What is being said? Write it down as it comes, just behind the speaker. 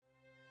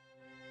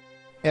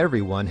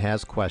Everyone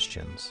has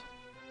questions.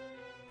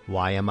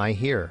 Why am I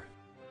here?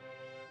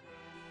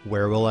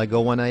 Where will I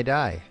go when I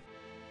die?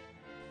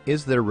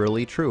 Is there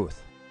really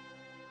truth?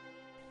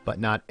 But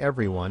not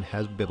everyone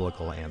has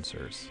biblical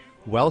answers.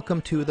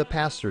 Welcome to the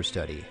Pastor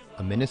Study,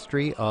 a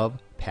ministry of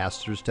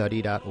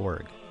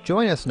pastorstudy.org.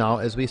 Join us now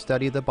as we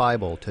study the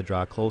Bible to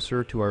draw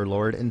closer to our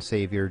Lord and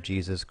Savior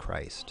Jesus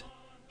Christ.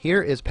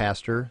 Here is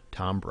Pastor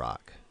Tom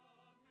Brock.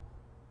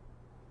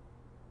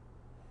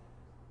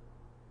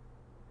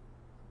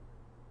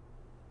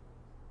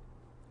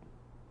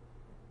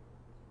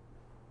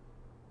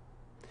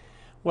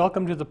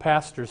 Welcome to the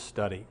Pastor's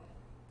Study.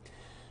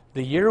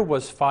 The year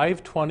was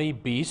 520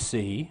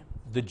 BC.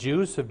 The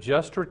Jews have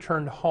just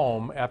returned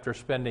home after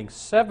spending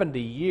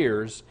 70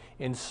 years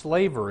in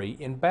slavery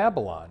in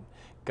Babylon.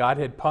 God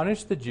had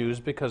punished the Jews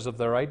because of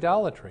their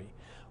idolatry.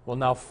 Well,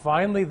 now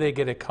finally they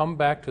get to come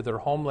back to their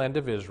homeland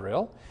of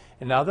Israel,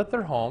 and now that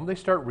they're home, they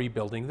start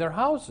rebuilding their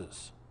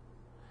houses.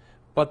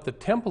 But the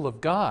temple of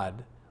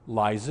God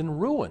lies in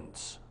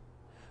ruins.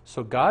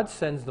 So God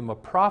sends them a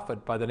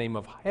prophet by the name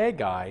of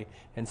Haggai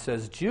and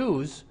says,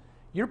 Jews,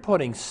 you're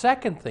putting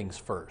second things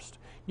first.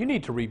 You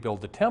need to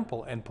rebuild the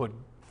temple and put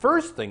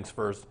first things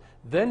first,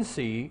 then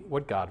see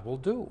what God will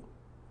do.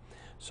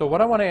 So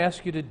what I want to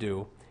ask you to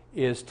do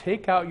is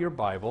take out your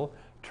Bible,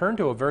 turn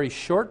to a very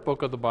short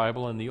book of the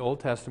Bible in the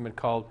Old Testament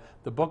called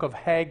the book of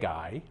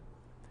Haggai,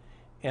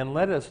 and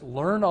let us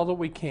learn all that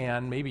we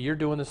can. Maybe you're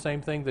doing the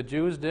same thing the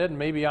Jews did, and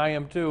maybe I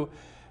am too.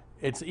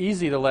 It's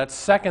easy to let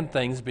second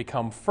things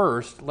become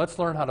first. Let's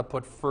learn how to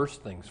put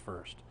first things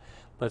first.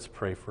 Let's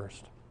pray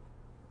first.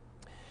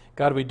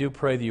 God, we do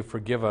pray that you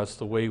forgive us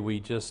the way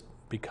we just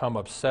become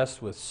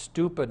obsessed with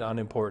stupid,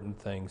 unimportant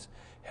things.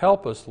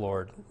 Help us,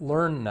 Lord.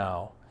 Learn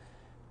now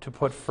to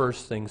put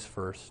first things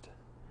first.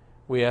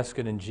 We ask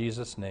it in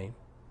Jesus' name.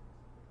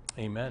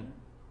 Amen.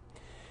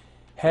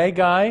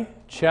 Haggai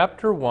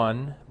chapter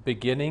 1,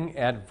 beginning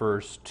at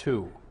verse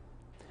 2.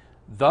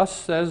 Thus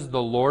says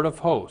the Lord of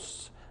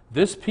hosts,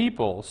 this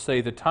people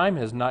say the time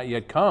has not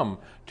yet come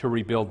to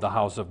rebuild the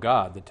house of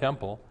God, the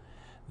temple.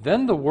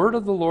 Then the word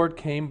of the Lord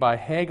came by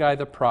Haggai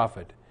the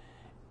prophet.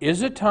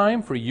 Is it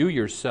time for you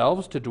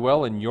yourselves to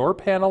dwell in your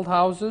paneled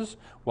houses,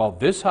 while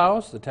this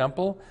house, the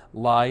temple,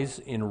 lies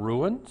in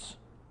ruins?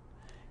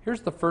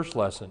 Here's the first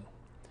lesson.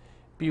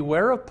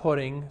 Beware of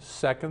putting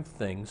second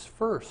things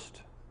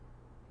first.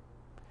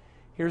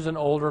 Here's an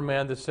older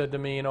man that said to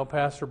me,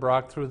 Pastor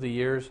Brock, through the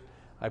years,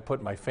 I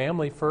put my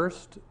family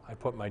first, I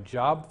put my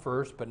job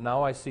first, but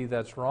now I see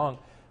that's wrong.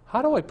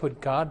 How do I put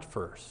God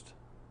first?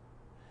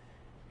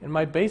 And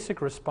my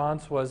basic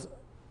response was,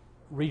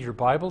 read your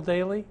Bible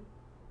daily,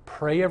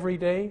 pray every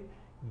day,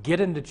 get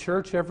into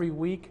church every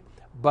week,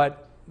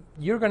 but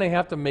you're going to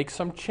have to make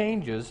some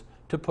changes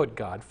to put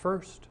God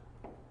first.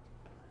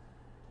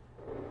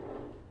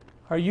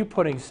 Are you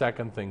putting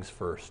second things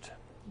first?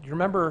 Do you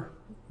remember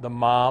the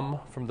mom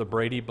from the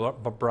Brady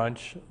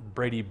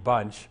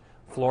Bunch,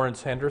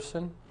 Florence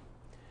Henderson?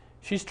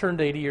 She's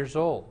turned 80 years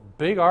old.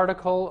 Big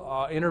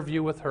article,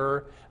 interview with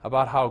her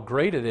about how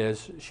great it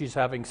is she's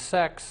having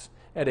sex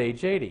at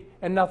age 80.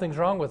 And nothing's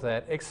wrong with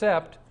that,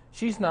 except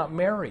she's not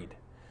married.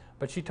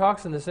 But she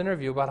talks in this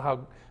interview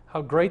about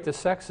how great the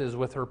sex is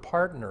with her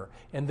partner.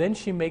 And then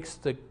she makes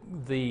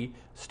the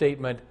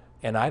statement,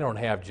 and I don't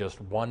have just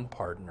one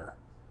partner.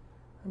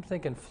 I'm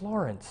thinking,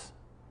 Florence,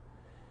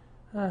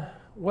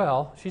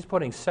 well, she's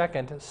putting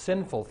second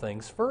sinful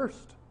things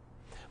first.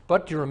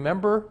 But do you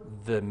remember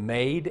the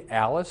maid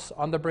Alice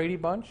on the Brady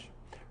Bunch?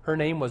 Her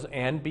name was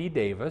Ann B.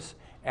 Davis.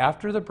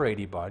 After the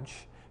Brady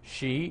Bunch,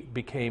 she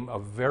became a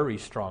very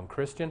strong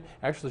Christian.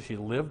 Actually, she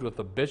lived with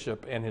the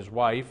bishop and his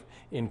wife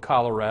in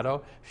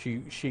Colorado.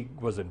 She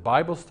was in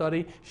Bible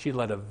study. She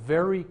led a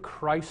very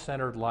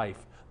Christ-centered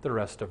life the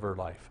rest of her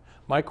life.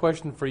 My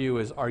question for you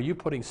is, are you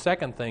putting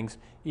second things,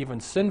 even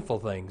sinful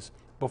things,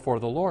 before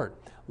the Lord?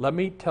 Let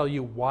me tell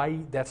you why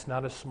that's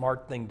not a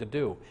smart thing to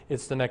do.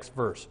 It's the next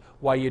verse.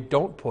 Why you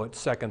don't put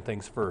second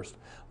things first.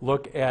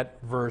 Look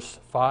at verse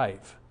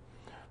 5.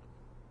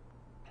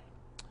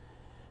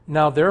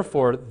 Now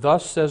therefore,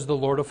 thus says the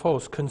Lord of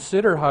hosts,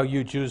 consider how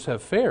you Jews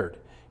have fared.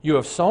 You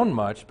have sown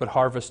much, but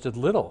harvested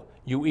little.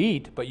 You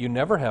eat, but you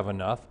never have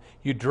enough.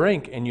 You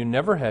drink, and you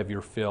never have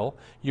your fill.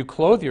 You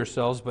clothe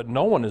yourselves, but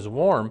no one is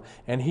warm.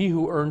 And he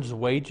who earns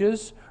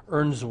wages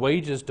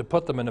to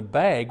put them in a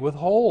bag with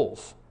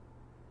holes.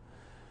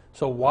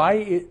 So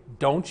why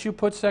don't you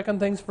put second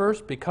things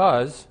first?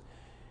 Because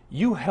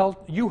you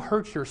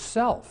hurt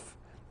yourself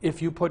if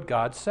you put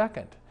God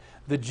second.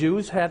 The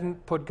Jews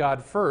hadn't put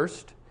God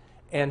first,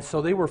 and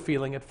so they were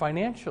feeling it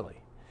financially.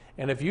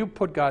 And if you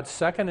put God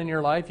second in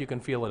your life, you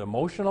can feel it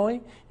emotionally,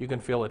 you can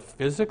feel it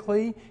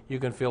physically, you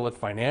can feel it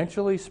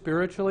financially,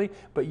 spiritually,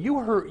 but you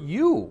hurt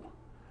you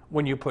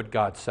when you put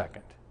God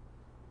second.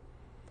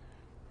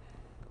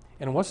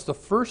 And what's the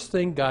first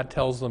thing God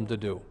tells them to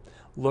do?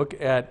 Look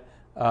at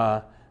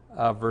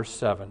verse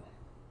 7.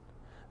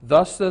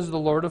 Thus says the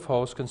Lord of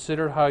hosts,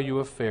 consider how you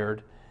have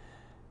fared.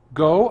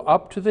 Go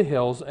up to the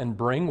hills and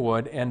bring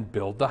wood and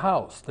build the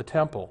house, the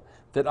temple,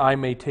 that I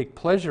may take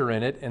pleasure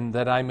in it, and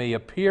that I may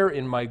appear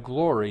in my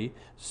glory,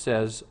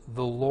 says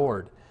the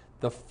Lord.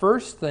 The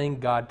first thing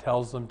God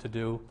tells them to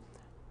do,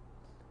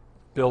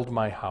 build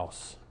my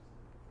house.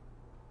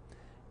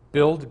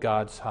 Build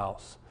God's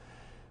house.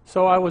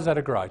 So I was at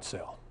a garage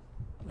sale,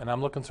 and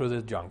I'm looking through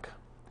the junk,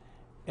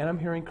 and I'm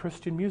hearing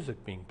Christian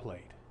music being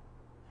played.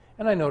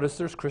 And I noticed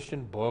there's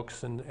Christian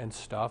books and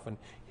stuff, and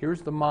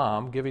here's the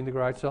mom giving the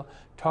garage sale,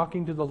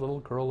 talking to the little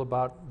girl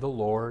about the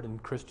Lord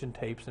and Christian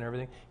tapes and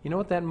everything. You know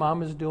what that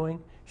mom is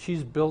doing?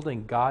 She's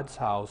building God's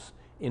house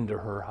into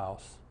her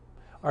house.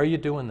 Are you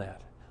doing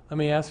that? Let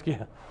me ask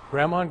you,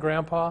 Grandma and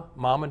Grandpa,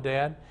 Mom and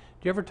Dad,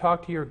 do you ever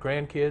talk to your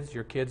grandkids,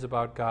 your kids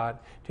about God?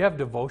 Do you have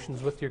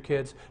devotions with your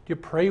kids? Do you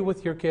pray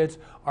with your kids?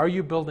 Are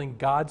you building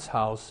God's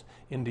house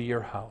into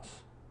your house?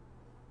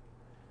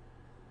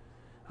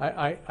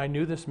 I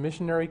knew this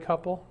missionary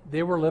couple.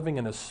 They were living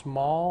in a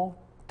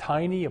small,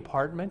 tiny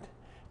apartment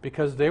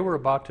because they were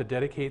about to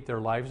dedicate their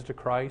lives to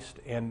Christ,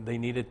 and they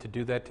needed to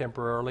do that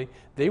temporarily.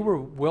 They were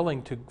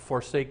willing to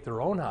forsake their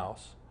own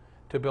house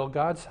to build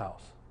God's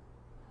house.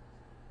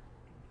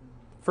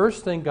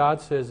 First thing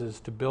God says is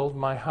to build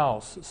my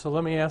house. So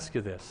let me ask you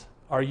this.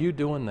 Are you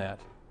doing that?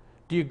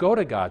 Do you go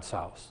to God's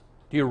house?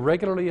 Do you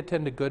regularly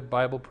attend a good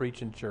Bible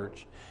preaching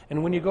church?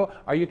 And when you go,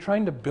 are you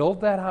trying to build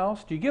that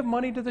house? Do you give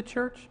money to the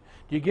church?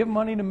 Do you give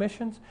money to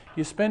missions? Do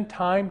you spend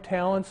time,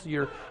 talents,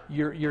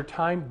 your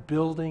time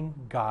building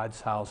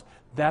God's house?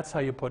 That's how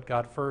you put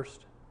God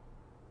first.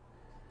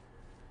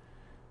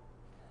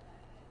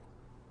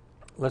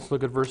 Let's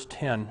look at verse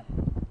 10.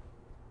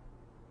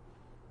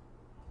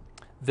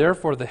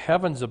 Therefore the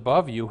heavens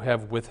above you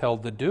have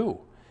withheld the dew,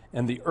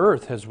 and the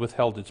earth has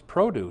withheld its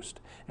produce.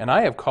 And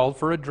I have called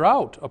for a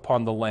drought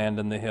upon the land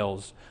and the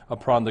hills,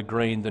 upon the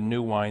grain, the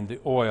new wine,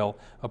 the oil,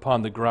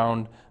 upon the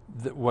ground,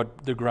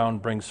 what the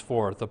ground brings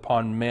forth,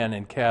 upon men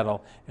and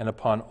cattle, and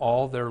upon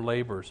all their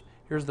labors.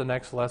 Here's the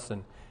next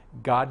lesson.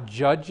 God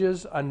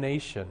judges a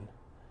nation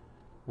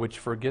which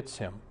forgets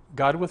him.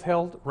 God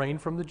withheld rain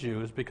from the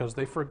Jews because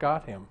they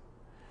forgot him.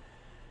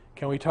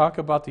 Can we talk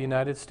about the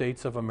United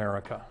States of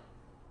America?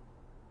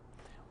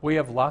 We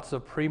have lots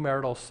of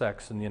premarital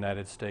sex in the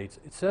United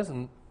States. It says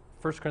in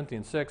 1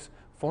 Corinthians 6,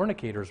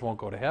 fornicators won't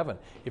go to heaven.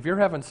 If you're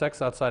having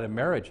sex outside of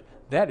marriage,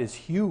 that is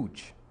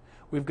huge.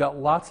 We've got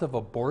lots of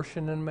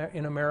abortion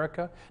in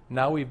America.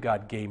 Now we've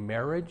got gay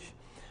marriage.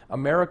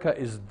 America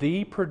is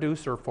the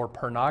producer for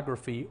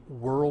pornography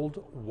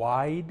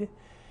worldwide.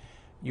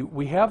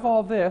 We have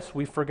all this,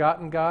 we've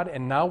forgotten God,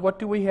 and now what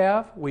do we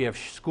have? We have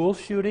school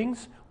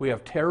shootings, we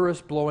have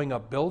terrorists blowing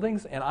up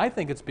buildings, and I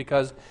think it's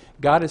because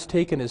God has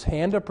taken his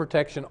hand of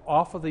protection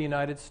off of the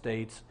United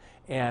States,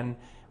 and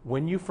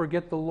when you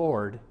forget the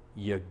Lord,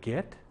 you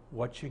get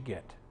what you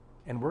get,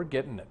 and we're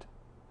getting it.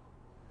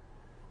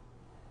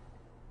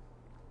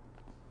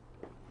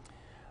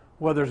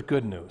 Well, there's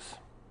good news.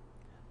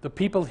 The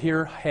people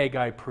hear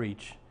Haggai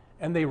preach,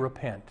 and they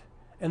repent,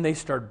 and they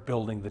start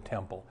building the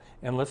temple.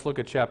 And let's look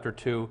at chapter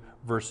 2,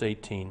 verse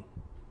 18.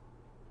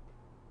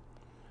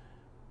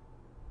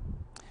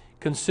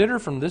 Consider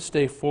from this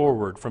day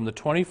forward, from the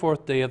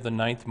 24th day of the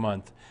 9th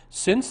month,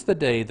 since the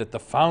day that the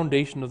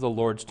foundation of the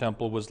Lord's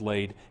temple was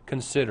laid,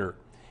 consider,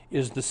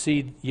 is the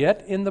seed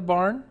yet in the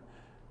barn?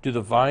 Do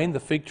the vine,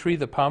 the fig tree,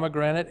 the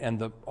pomegranate, and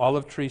the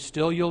olive tree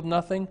still yield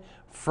nothing?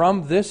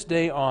 From this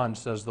day on,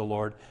 says the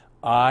Lord,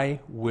 I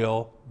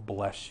will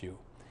bless you.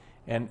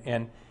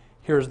 And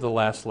here's the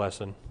last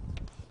lesson.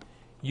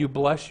 You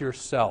bless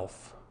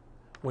yourself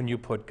when you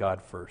put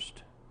God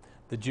first.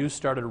 The Jews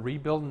started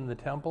rebuilding the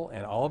temple,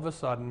 and all of a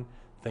sudden,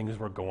 things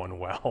were going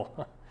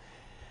well.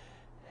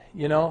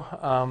 You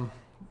know,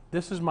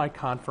 this is my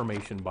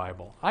confirmation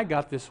Bible. I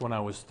got this when I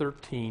was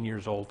 13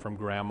 years old from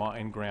Grandma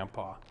and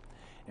Grandpa.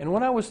 And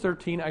when I was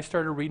 13, I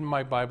started reading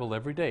my Bible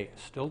every day.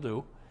 Still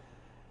do.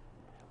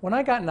 When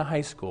I got into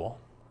high school,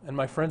 and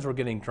my friends were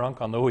getting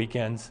drunk on the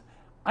weekends,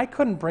 I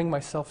couldn't bring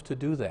myself to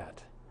do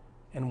that.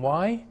 And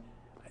why?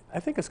 I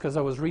think it's because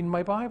I was reading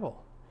my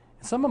Bible.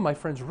 And some of my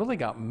friends really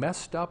got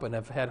messed up and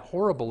have had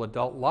horrible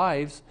adult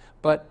lives,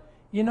 but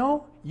you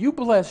know, you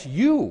bless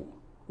you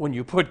when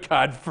you put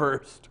God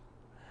first.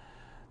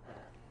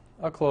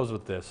 I'll close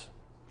with this.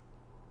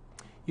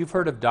 You've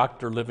heard of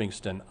Dr.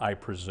 Livingstone, I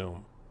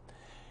presume.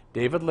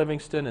 David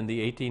Livingstone in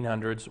the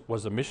 1800s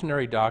was a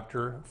missionary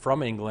doctor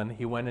from England.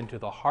 He went into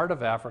the heart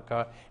of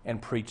Africa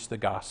and preached the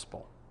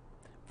gospel.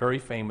 Very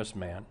famous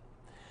man.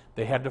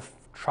 They had to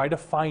try to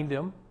find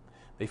him.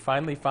 They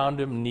finally found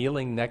him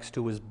kneeling next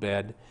to his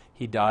bed.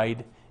 He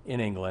died in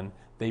England.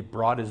 They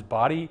brought his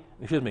body,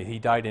 he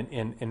died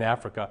in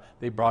Africa.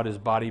 They brought his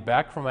body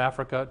back from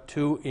Africa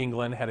to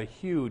England, had a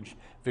huge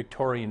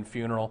Victorian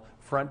funeral,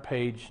 front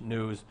page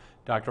news.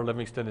 Dr.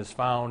 Livingstone is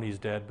found, he's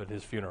dead, but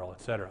his funeral,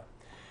 etc.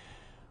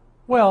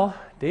 Well,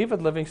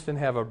 David Livingstone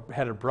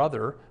had a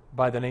brother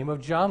by the name of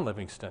John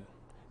Livingstone.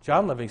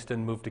 John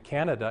Livingstone moved to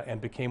Canada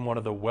and became one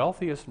of the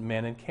wealthiest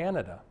men in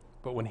Canada.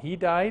 But when he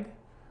died,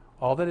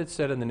 all that it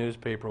said in the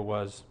newspaper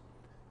was,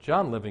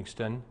 John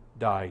Livingstone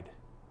died,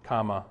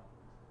 comma,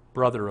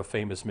 brother of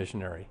famous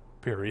missionary,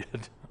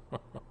 period.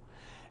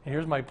 And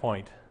here's my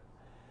point.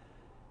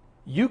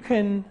 You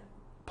can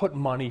put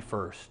money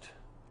first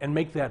and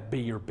make that be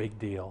your big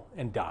deal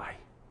and die.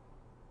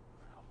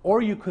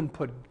 Or you can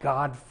put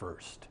God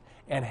first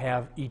and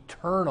have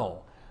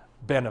eternal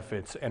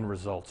benefits and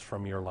results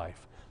from your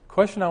life. The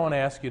question I want to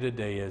ask you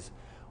today is,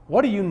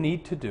 what do you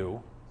need to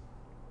do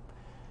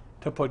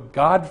to put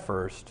God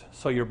first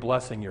so you're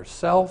blessing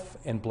yourself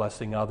and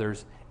blessing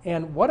others?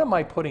 And what am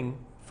I putting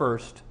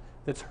first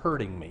that's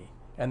hurting me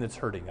and that's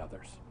hurting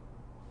others?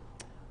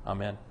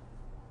 Amen.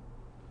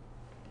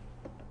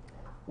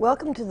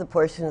 Welcome to the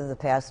portion of the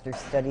Pastor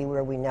Study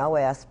where we now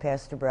ask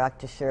Pastor Brock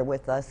to share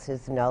with us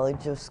his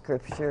knowledge of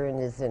Scripture and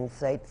his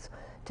insights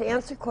to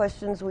answer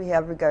questions we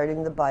have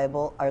regarding the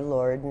Bible, our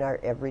Lord, and our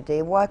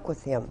everyday walk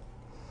with Him.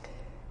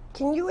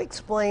 Can you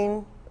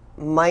explain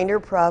minor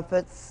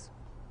prophets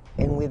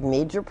and with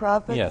major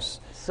prophets? Yes.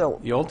 So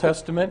the Old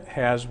Testament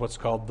has what's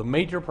called the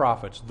major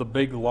prophets, the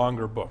big,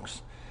 longer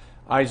books.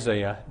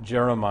 Isaiah,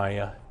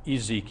 Jeremiah,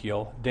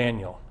 Ezekiel,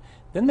 Daniel.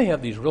 Then they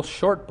have these real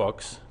short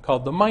books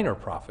called the minor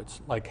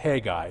prophets, like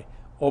Haggai,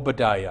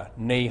 Obadiah,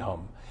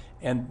 Nahum.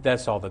 And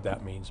that's all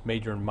that means,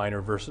 major and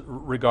minor verses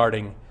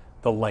regarding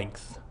the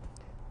length.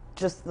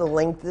 just the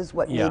length is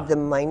what Yeah. made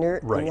them minor?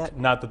 Right.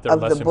 Not that they're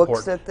of less the books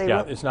important. that they Yeah,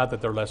 wrote? it's not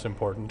that they're less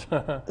important.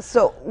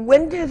 So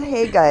when did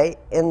Haggai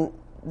and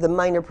the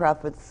minor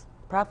prophets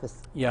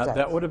prophesy? Yeah,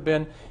 that would have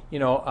been,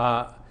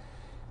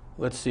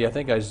 let's see, I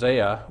think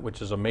Isaiah,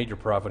 which is a major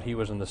prophet, he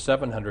was in the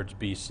 700s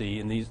BC,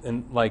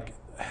 and like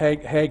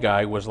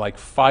Haggai was like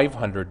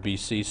 500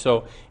 BC.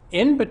 So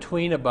in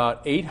between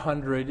about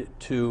 800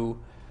 to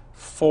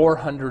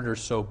 400 or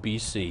so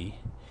BC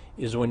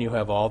is when you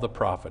have all the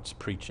prophets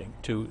preaching.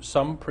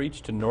 Some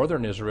preached to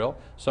northern Israel,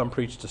 some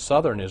preached to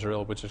southern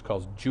Israel, which is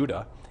called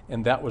Judah,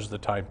 and that was the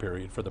time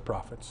period for the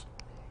prophets.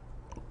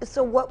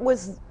 So what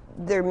was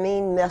their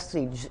main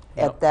message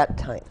at that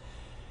time?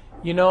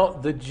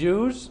 The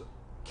Jews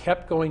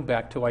kept going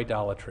back to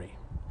idolatry,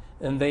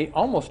 and they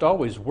almost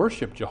always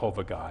worshiped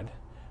Jehovah God,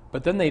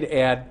 but then they'd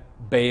add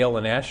Baal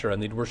and Asherah,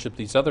 and they'd worship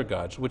these other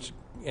gods,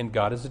 and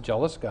God is a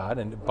jealous God,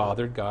 and it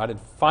bothered God, and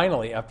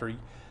finally, after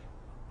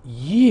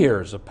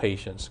years of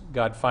patience,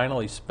 God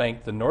finally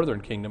spanked the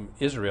northern kingdom,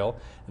 Israel,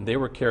 and they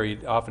were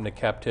carried off into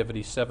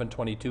captivity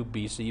 722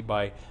 BC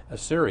by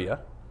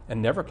Assyria,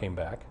 and never came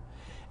back.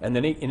 And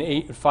then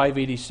in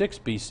 586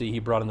 BC, he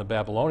brought in the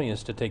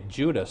Babylonians to take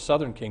Judah,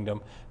 southern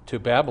kingdom, to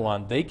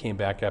Babylon. They came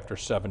back after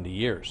 70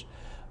 years.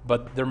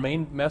 But their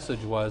main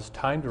message was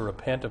time to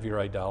repent of your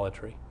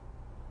idolatry.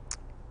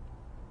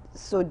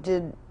 So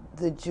did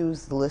the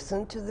Jews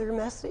listen to their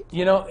message?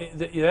 You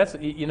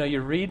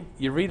read,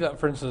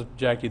 for instance,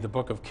 Jackie, the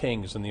book of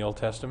Kings in the Old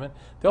Testament.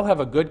 They'll have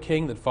a good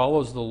king that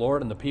follows the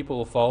Lord, and the people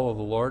will follow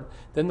the Lord.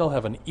 Then they'll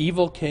have an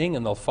evil king,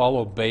 and they'll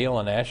follow Baal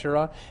and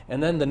Asherah.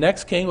 And then the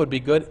next king would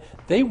be good.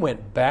 They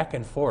went back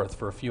and forth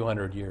for a few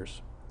hundred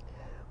years.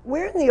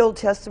 Where in the Old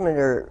Testament,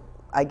 or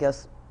I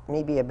guess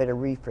maybe I better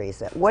rephrase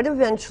that, what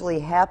eventually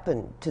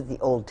happened to the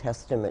Old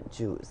Testament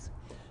Jews?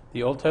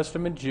 The Old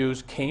Testament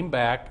Jews came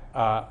back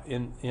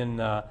in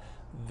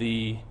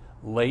the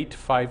late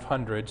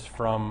 500s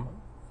from,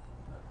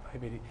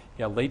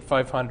 late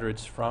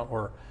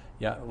 500s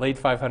late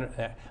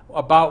 500,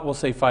 about, we'll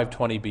say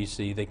 520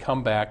 BC. They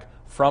come back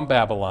from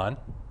Babylon.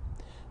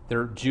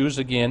 They're Jews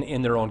again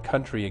in their own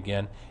country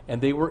again, and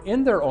they were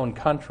in their own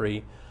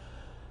country,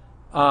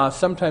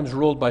 sometimes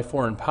ruled by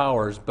foreign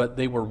powers, but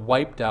they were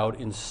wiped out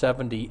in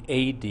 70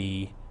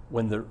 AD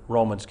when the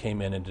Romans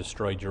came in and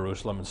destroyed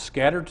Jerusalem, and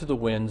scattered to the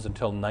winds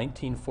until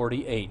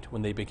 1948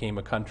 when they became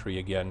a country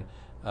again.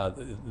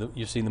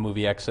 You've seen the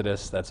movie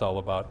Exodus. That's all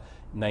about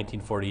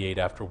 1948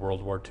 after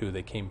World War II.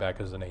 They came back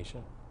as a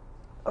nation.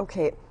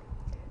 Okay.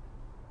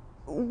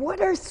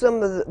 What are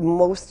some of the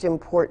most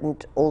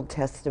important Old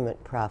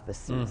Testament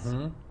prophecies?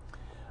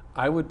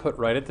 I would put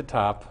right at the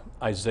top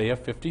Isaiah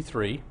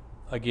 53,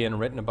 again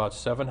written about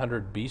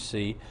 700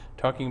 BC,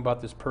 talking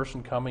about this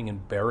person coming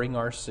and bearing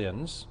our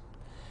sins.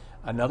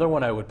 Another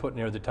one I would put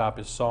near the top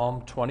is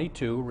Psalm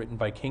 22, written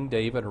by King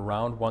David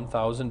around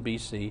 1000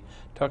 BC,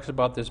 talks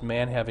about this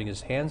man having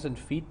his hands and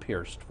feet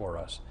pierced for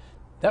us.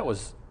 That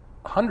was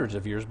hundreds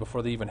of years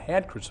before they even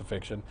had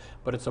crucifixion,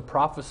 but it's a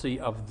prophecy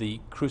of the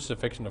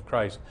crucifixion of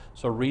Christ.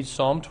 So read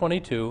Psalm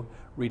 22,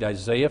 read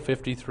Isaiah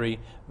 53,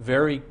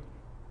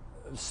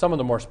 some of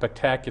the more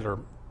spectacular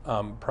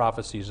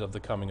prophecies of the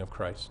coming of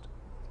Christ.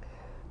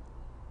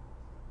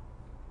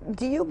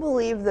 Do you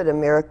believe that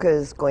America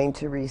is going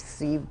to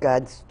receive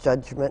God's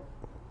judgment?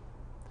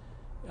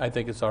 I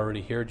think it's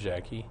already here,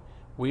 Jackie.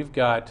 We've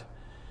got,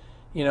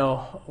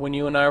 when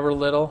you and I were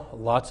little,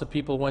 lots of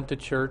people went to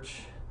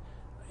church,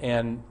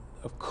 and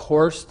of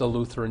course the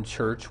Lutheran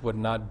Church would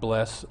not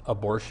bless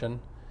abortion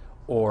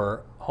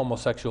or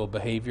homosexual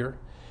behavior.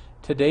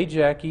 Today,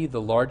 Jackie,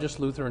 the largest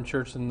Lutheran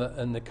church in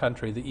the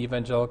country, the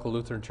Evangelical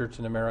Lutheran Church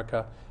in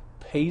America,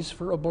 pays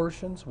for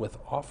abortions with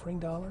offering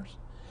dollars.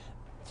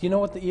 Do you know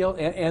what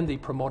and they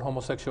promote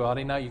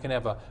homosexuality now? You can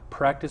have a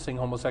practicing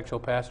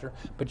homosexual pastor.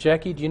 But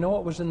Jackie, do you know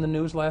what was in the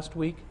news last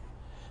week?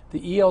 the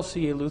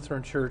ELCA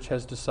Lutheran Church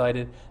has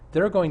decided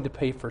they're going to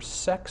pay for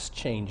sex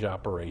change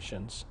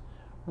operations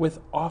with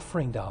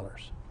offering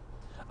dollars.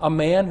 A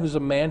man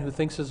who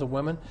thinks is a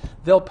woman,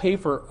 they'll pay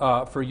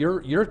for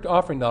your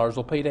offering dollars,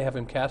 will pay to have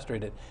him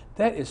castrated.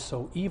 That is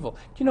so evil.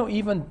 You know,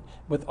 even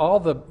with all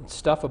the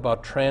stuff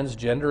about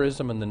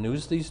transgenderism in the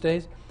news these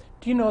days,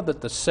 do you know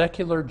that the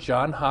secular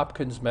Johns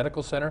Hopkins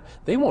Medical Center,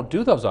 they won't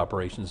do those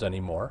operations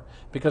anymore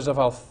because of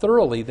how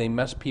thoroughly they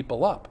mess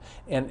people up.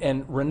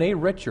 And Renee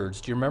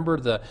Richards, do you remember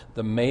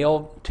the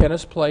male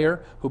tennis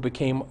player who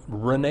became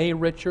Renee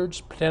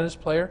Richards, tennis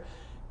player?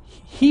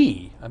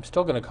 I'm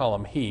still going to call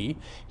him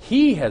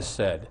he has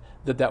said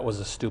that was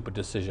a stupid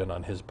decision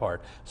on his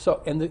part.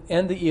 So, and the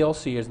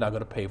ELC is now going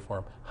to pay for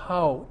him.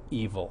 How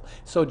evil.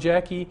 So,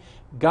 Jackie,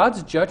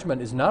 God's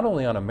judgment is not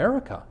only on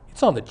America,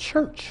 it's on the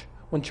church.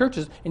 When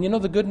churches, and you know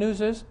the good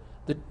news is,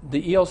 the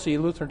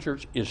ELC Lutheran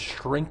Church is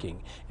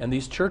shrinking, and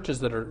these churches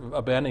that are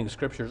abandoning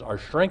scriptures are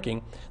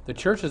shrinking. The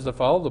churches that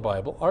follow the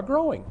Bible are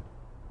growing.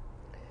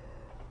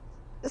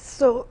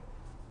 So,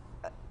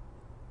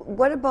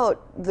 what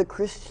about the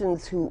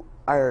Christians who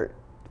are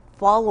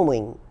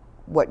following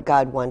what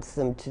God wants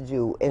them to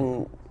do?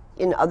 And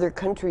in other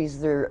countries,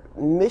 they're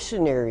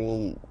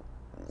missionary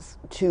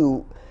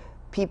to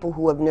people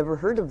who have never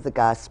heard of the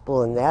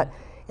gospel and that.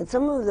 And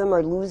some of them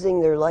are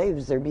losing their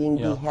lives. They're being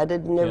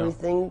beheaded and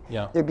everything.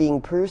 Yeah. They're being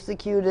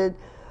persecuted.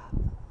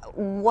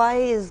 Why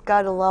is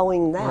God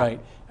allowing that? Right.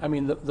 I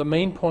mean, the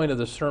main point of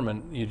the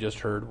sermon you just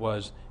heard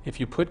was, if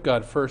you put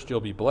God first,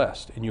 you'll be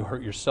blessed, and you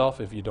hurt yourself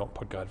if you don't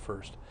put God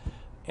first.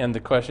 And the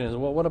question is,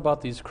 well, what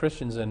about these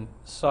Christians in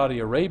Saudi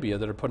Arabia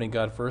that are putting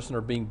God first and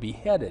are being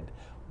beheaded?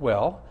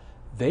 Well,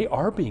 they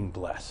are being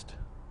blessed.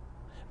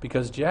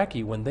 Because,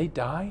 Jackie, when they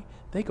die,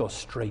 they go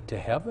straight to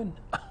heaven.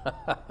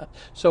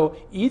 So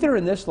either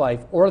in this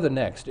life or the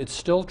next, it's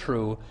still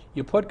true,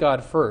 you put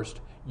God first,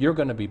 you're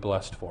going to be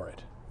blessed for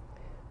it.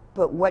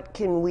 But what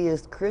can we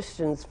as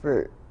Christians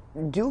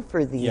do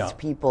for these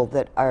people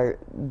that are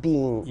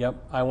being...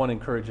 Yep, I want to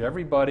encourage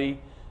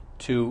everybody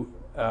to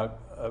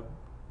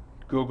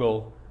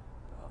Google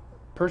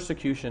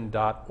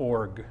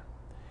persecution.org,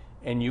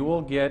 and you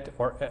will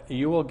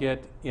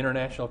get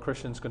International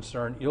Christians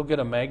Concerned. You'll get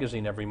a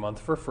magazine every month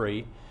for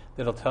free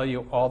that'll tell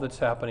you all that's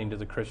happening to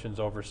the Christians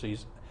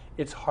overseas.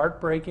 It's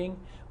heartbreaking,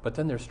 but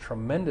then there's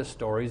tremendous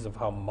stories of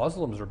how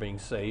Muslims are being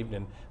saved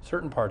in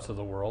certain parts of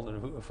the world,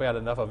 and who've had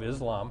enough of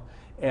Islam.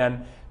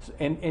 And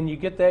you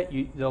get that.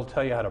 They'll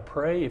tell you how to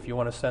pray if you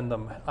want to send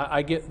them.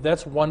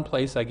 That's one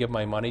place I give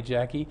my money,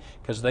 Jackie,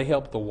 because they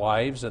help the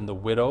wives and the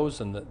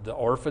widows and the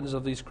orphans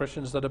of these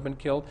Christians that have been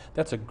killed.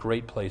 That's a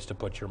great place to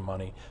put your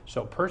money.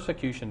 So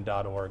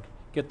persecution.org.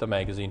 Get the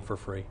magazine for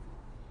free.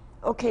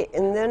 Okay,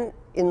 and then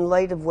in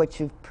light of what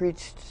you've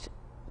preached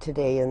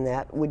today in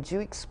that, would you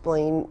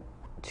explain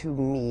to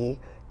me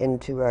and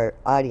to our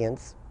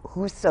audience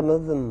who some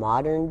of the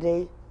modern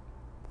day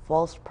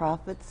false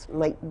prophets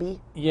might be?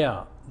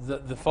 Yeah,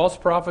 the false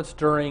prophets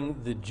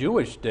during the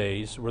Jewish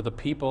days were the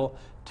people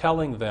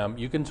telling them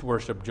you can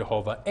worship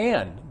Jehovah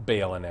and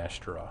Baal and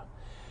Ashtoreth.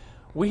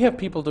 We have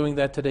people doing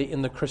that today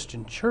in the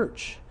Christian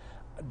church.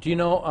 Do you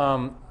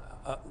know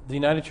the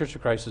United Church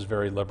of Christ is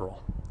very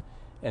liberal?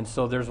 And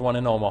so there's one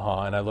in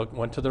Omaha, and I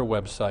went to their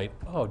website.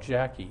 Oh,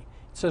 Jackie,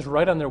 it says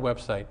right on their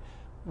website,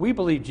 we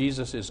believe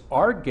Jesus is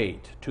our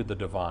gate to the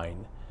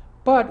divine,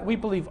 but we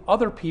believe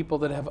other people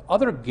that have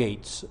other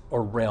gates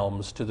or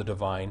realms to the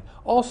divine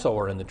also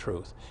are in the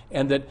truth.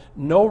 And that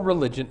no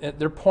religion,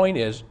 their point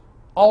is,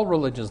 all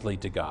religions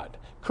lead to God.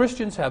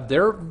 Christians have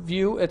their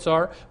view, it's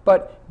our,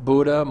 but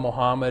Buddha,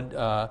 Muhammad,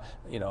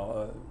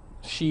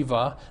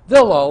 Shiva,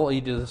 they'll all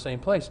lead to the same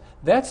place.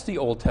 That's the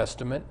Old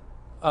Testament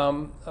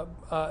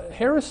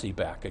heresy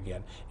back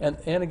again. And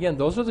again,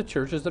 those are the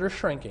churches that are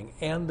shrinking,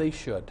 and they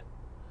should.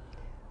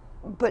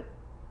 But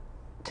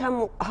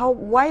Tom,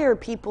 why are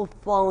people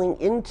falling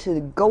into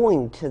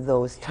going to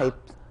those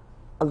types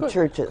of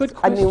churches? Good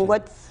I mean,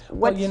 question.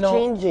 what's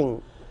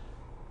changing?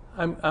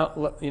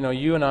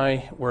 You and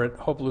I were at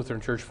Hope Lutheran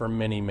Church for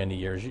many, many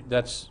years.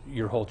 That's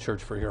your whole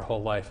church for your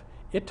whole life.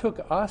 It took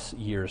us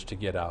years to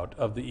get out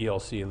of the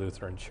ELC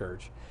Lutheran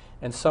Church.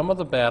 And some of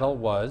the battle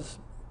was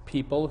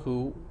people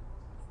who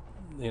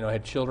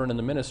had children in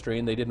the ministry,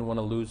 and they didn't want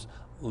to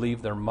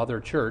leave their mother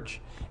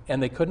church,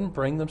 and they couldn't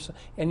bring them.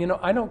 And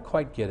I don't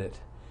quite get it.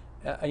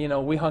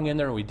 We hung in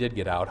there and we did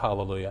get out,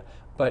 hallelujah.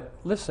 But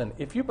listen,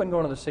 if you've been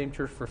going to the same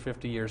church for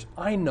 50 years,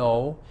 I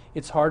know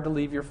it's hard to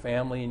leave your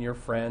family and your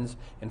friends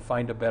and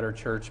find a better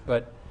church,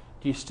 but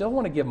do you still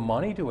want to give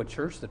money to a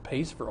church that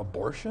pays for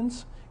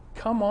abortions?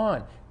 Come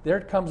on.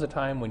 There comes a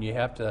time when you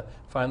have to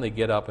finally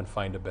get up and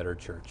find a better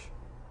church.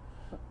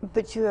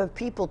 But you have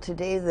people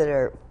today that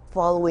are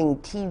following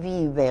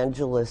TV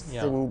evangelists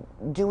and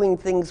doing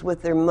things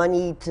with their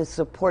money to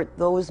support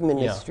those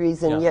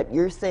ministries, and yet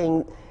you're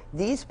saying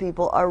these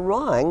people are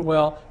wrong.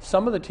 Well,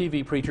 some of the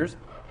TV preachers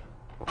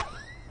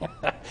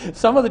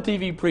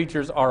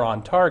are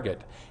on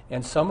target,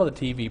 and some of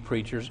the TV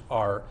preachers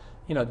are,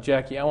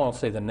 Jackie, I won't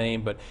say the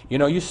name, but,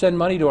 you send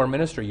money to our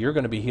ministry, you're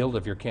going to be healed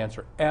of your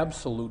cancer.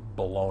 Absolute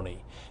baloney.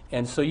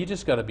 And so you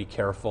just got to be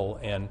careful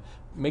and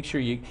make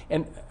sure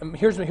and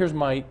here's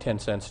my 10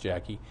 cents,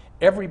 Jackie.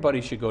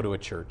 Everybody should go to a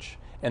church,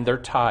 and their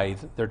tithe,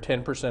 their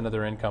 10% of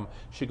their income,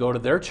 should go to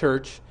their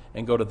church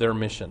and go to their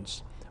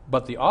missions.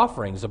 But the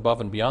offerings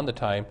above and beyond the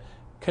time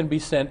can be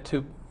sent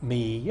to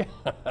me.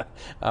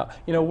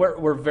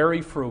 We're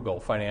very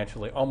frugal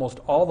financially. Almost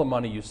all the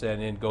money you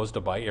send in goes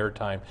to buy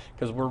airtime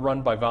because we're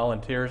run by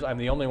volunteers. I'm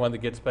the only one that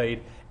gets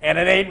paid, and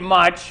it ain't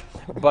much,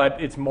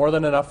 but it's more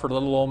than enough for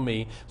little old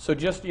me. So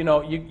just,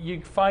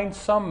 you find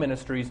some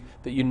ministries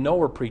that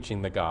are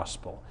preaching the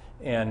gospel,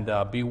 and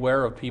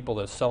beware of people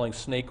that's selling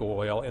snake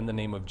oil in the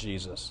name of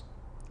Jesus.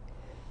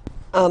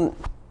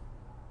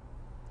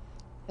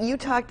 You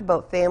talked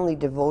about family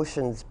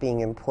devotions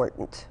being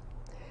important.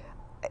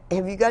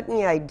 Have you got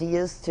any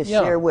ideas to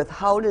share with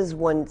how does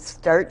one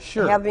start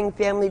having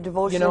family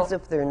devotions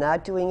if they're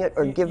not doing it,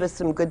 or give us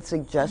some good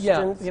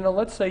suggestions? Yeah,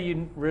 let's say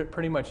you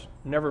pretty much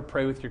never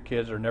pray with your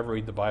kids or never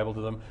read the Bible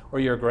to them,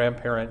 or you're a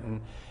grandparent, and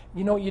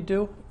you know what you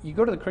do? You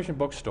go to the Christian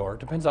bookstore.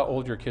 Depends how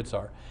old your kids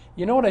are.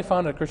 You know what I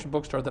found at a Christian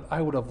bookstore that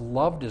I would have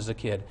loved as a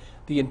kid?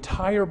 The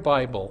entire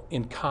Bible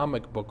in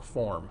comic book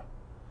form.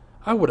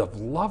 I would have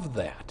loved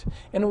that.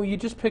 And you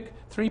just pick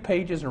 3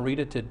 pages and read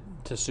it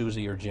to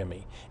Susie or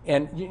Jimmy.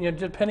 And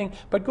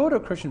but go to a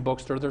Christian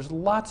bookstore. There's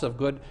lots of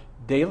good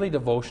daily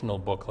devotional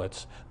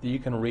booklets that you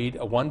can read,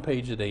 a 1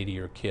 page a day to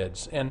your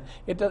kids. And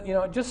it does,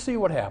 just see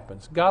what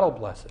happens. God will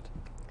bless it.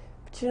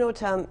 But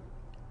Tom,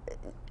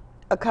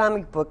 a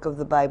comic book of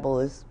the Bible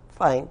is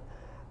fine,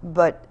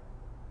 but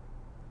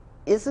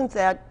isn't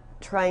that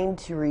trying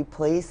to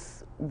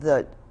replace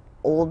the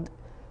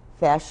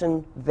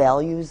old-fashioned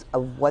values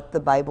of what the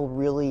Bible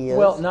really is?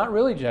 Well, not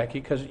really, Jackie,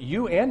 because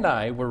you and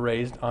I were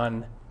raised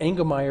on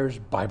Engelmeyer's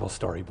Bible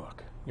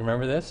storybook. You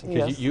remember this?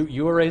 Because yes.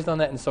 you were raised on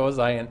that, and so was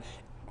I, and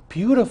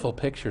beautiful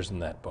pictures in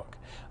that book.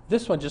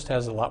 This one just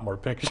has a lot more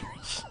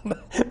pictures.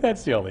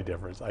 That's the only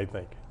difference, I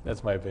think.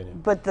 That's my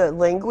opinion. But the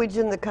language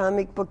in the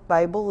comic book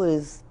Bible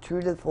is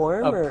true to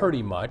form?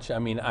 Pretty much. I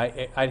mean,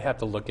 I'd have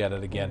to look at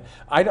it again.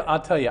 I'll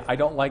tell you, I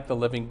don't like the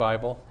Living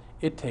Bible.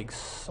 It takes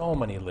so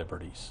many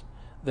liberties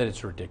that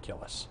it's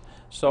ridiculous.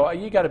 So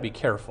you got to be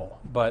careful.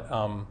 But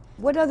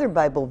what other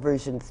Bible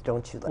versions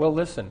don't you like? Well,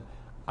 listen,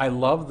 I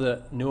love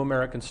the New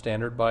American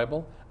Standard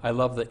Bible. I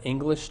love the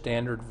English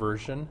Standard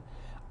Version.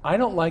 I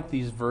don't like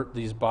these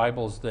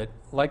Bibles that,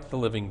 like the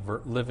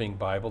Living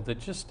Bible, that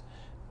just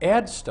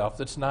add stuff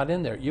that's not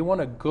in there. You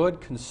want a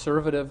good,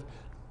 conservative,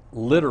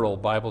 literal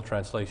Bible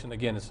translation.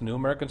 Again, it's the New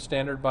American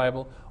Standard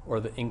Bible or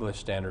the English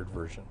Standard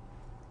Version.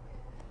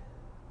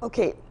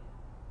 Okay,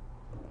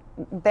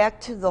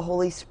 back to the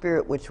Holy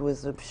Spirit, which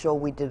was a show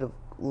we did a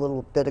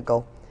little bit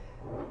ago.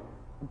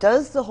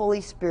 Does the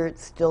Holy Spirit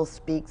still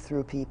speak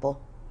through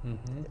people?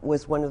 Mm-hmm.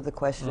 Was one of the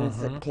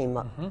questions that came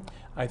up. Mm-hmm.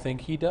 I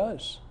think he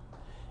does.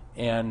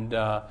 And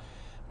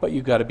but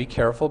you've got to be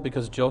careful,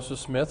 because Joseph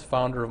Smith,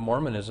 founder of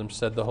Mormonism,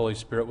 said the Holy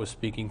Spirit was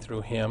speaking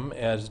through him,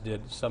 as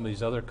did some of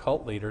these other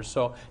cult leaders.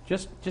 So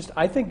just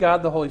I think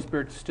God, the Holy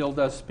Spirit, still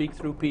does speak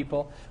through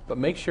people, but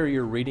make sure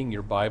you're reading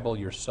your Bible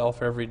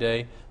yourself every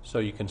day so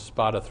you can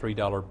spot a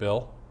 $3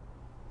 bill.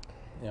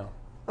 Yeah.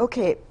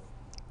 Okay,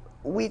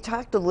 we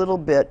talked a little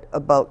bit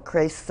about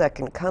Christ's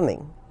second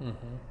coming.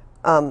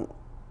 Mm-hmm.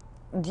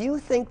 Do you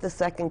think the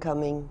second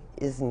coming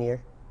is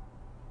near?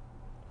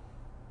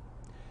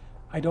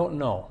 I don't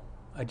know.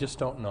 I just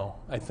don't know.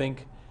 I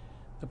think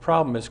the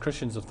problem is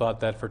Christians have thought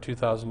that for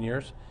 2,000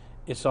 years.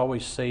 It's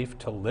always safe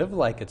to live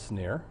like it's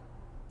near.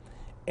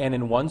 And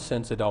in one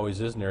sense, it always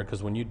is near,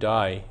 because when you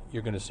die,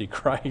 you're going to see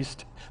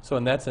Christ. So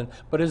in that sense,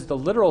 but is the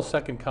literal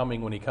second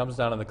coming, when he comes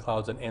down in the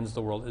clouds and ends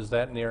the world, is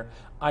that near?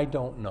 I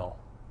don't know.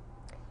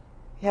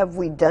 Have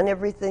we done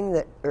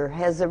everything or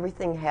has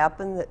everything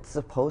happened that's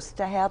supposed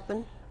to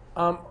happen?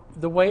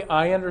 The way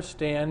I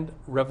understand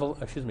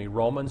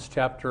Romans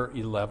chapter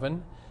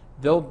 11,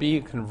 there'll be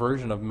a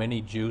conversion of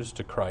many Jews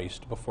to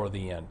Christ before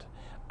the end.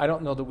 I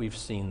don't know that we've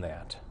seen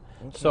that.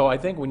 Okay. So I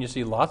think when you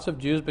see lots of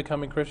Jews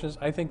becoming Christians,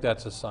 I think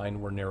that's a sign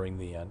we're nearing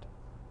the end.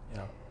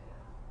 Yeah.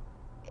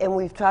 And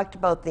we've talked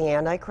about the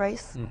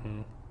Antichrist.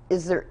 Mm-hmm.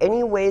 Is there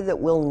any way that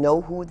we'll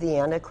know who the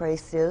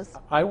Antichrist is?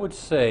 I would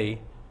say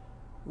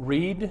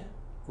read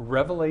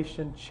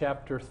Revelation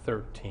chapter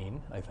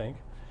 13, I think.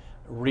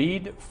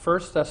 Read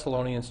 1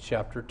 Thessalonians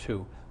chapter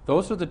 2.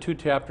 Those are the 2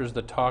 chapters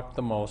that talk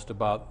the most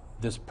about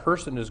this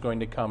person who's going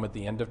to come at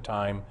the end of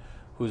time,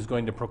 who's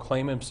going to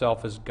proclaim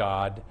himself as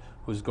God,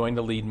 who's going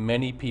to lead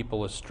many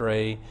people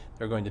astray.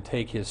 They're going to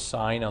take his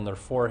sign on their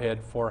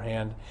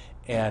forehand,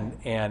 and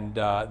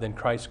then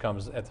Christ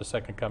comes at the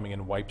second coming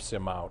and wipes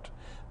him out.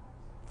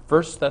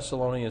 1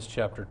 Thessalonians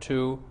chapter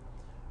 2,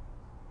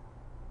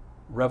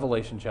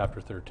 Revelation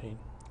chapter 13.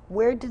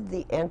 Where did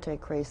the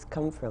Antichrist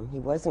come from? He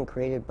wasn't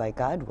created by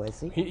God, was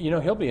he?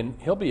 He'll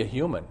be a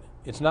human.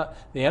 It's not,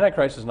 the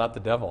Antichrist is not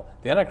the devil.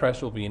 The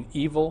Antichrist will be an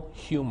evil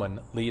human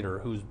leader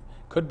who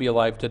could be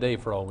alive today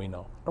for all we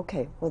know.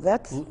 Okay, well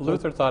that's...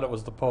 Luther thought it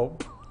was the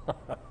Pope.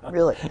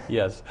 Really?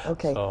 Yes.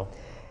 Okay. So,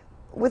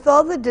 With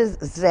all the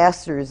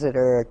disasters that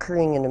are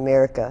occurring in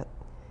America,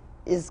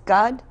 is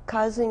God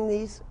causing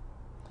these?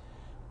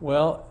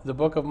 well, the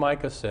book of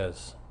Micah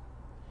says,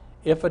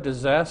 if a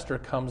disaster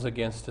comes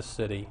against a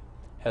city,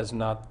 has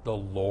not the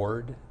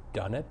Lord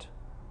done it?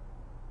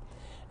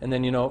 And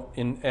then,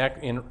 in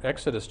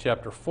Exodus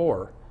chapter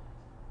 4,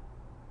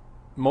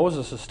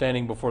 Moses is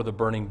standing before the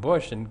burning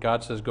bush, and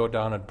God says, go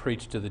down and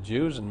preach to the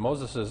Jews. And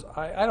Moses says,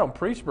 I don't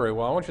preach very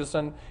well. I want you to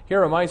send,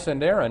 here am I,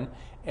 send Aaron.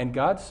 And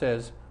God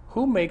says,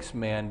 who makes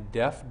man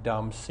deaf,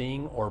 dumb,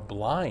 seeing, or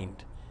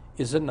blind?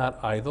 Is it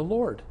not I, the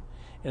Lord?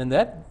 And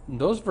in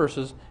those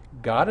verses,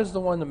 God is the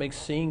one that makes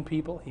seeing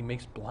people. He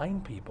makes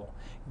blind people.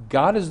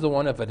 God is the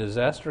one, if a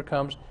disaster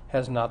comes,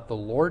 has not the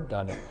Lord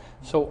done it?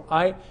 So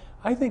I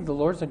think the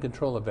Lord's in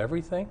control of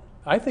everything.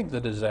 I think the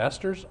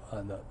disasters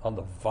on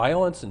the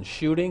violence and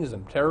shootings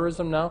and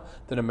terrorism now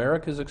that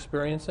America is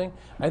experiencing,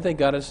 I think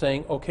God is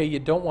saying, okay, you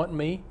don't want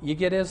me, you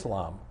get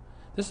Islam.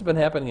 This has been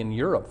happening in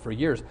Europe for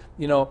years.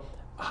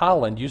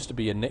 Holland used to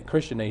be a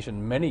Christian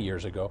nation many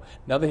years ago.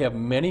 Now they have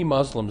many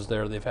Muslims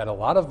there. They've had a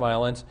lot of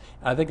violence.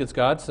 I think it's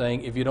God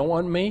saying, if you don't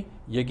want me,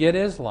 you get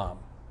Islam.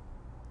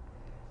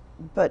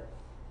 But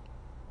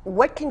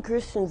what can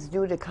Christians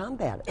do to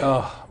combat it?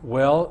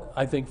 Well,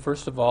 I think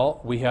first of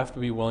all, we have to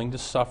be willing to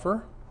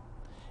suffer.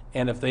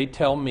 And if they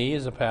tell me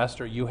as a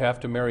pastor, you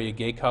have to marry a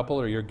gay couple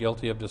or you're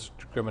guilty of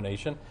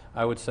discrimination,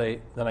 I would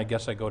say, then I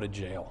guess I go to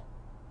jail.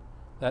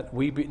 That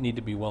we need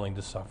to be willing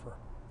to suffer.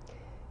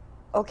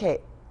 Okay,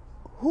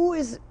 who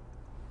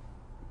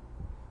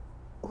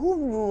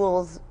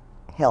rules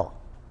hell?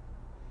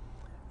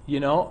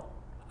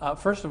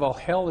 First of all,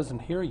 hell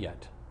isn't here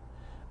yet.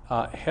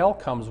 Hell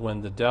comes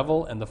when the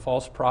devil and the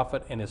false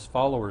prophet and his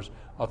followers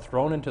are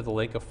thrown into the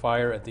lake of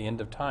fire at the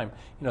end of time.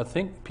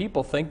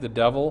 People think the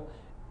devil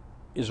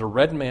is a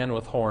red man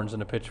with horns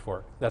and a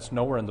pitchfork. That's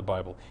nowhere in the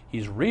Bible.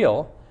 He's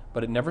real,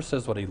 but it never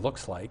says what he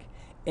looks like.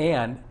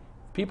 And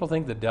people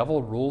think the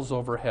devil rules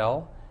over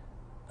hell.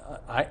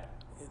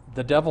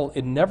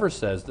 It never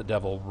says the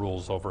devil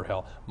rules over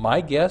hell.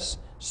 My guess,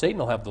 Satan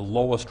will have the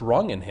lowest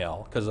rung in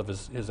hell because of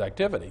his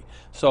activity.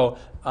 So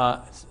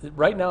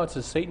right now it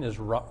says Satan is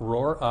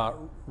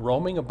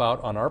roaming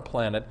about on our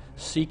planet,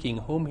 seeking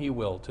whom he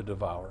will to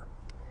devour.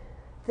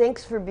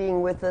 Thanks for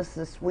being with us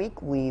this week.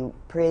 We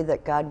pray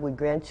that God would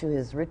grant you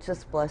his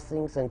richest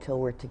blessings until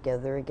we're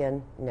together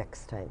again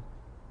next time.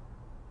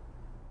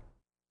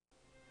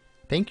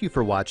 Thank you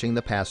for watching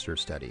The Pastor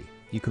Study.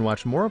 You can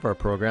watch more of our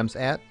programs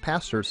at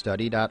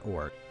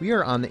pastorstudy.org. We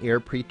are on the air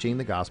preaching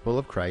the gospel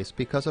of Christ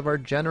because of our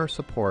generous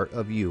support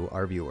of you,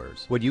 our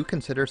viewers. Would you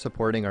consider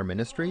supporting our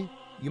ministry?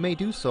 You may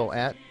do so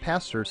at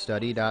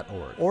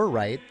pastorstudy.org or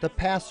write The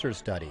Pastor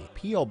Study,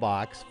 P.O.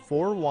 Box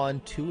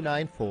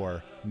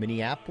 41294,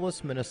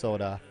 Minneapolis,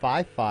 Minnesota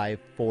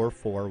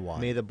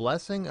 55441. May the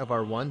blessing of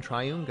our one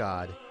triune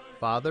God,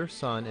 Father,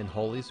 Son, and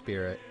Holy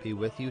Spirit be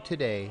with you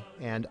today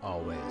and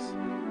always.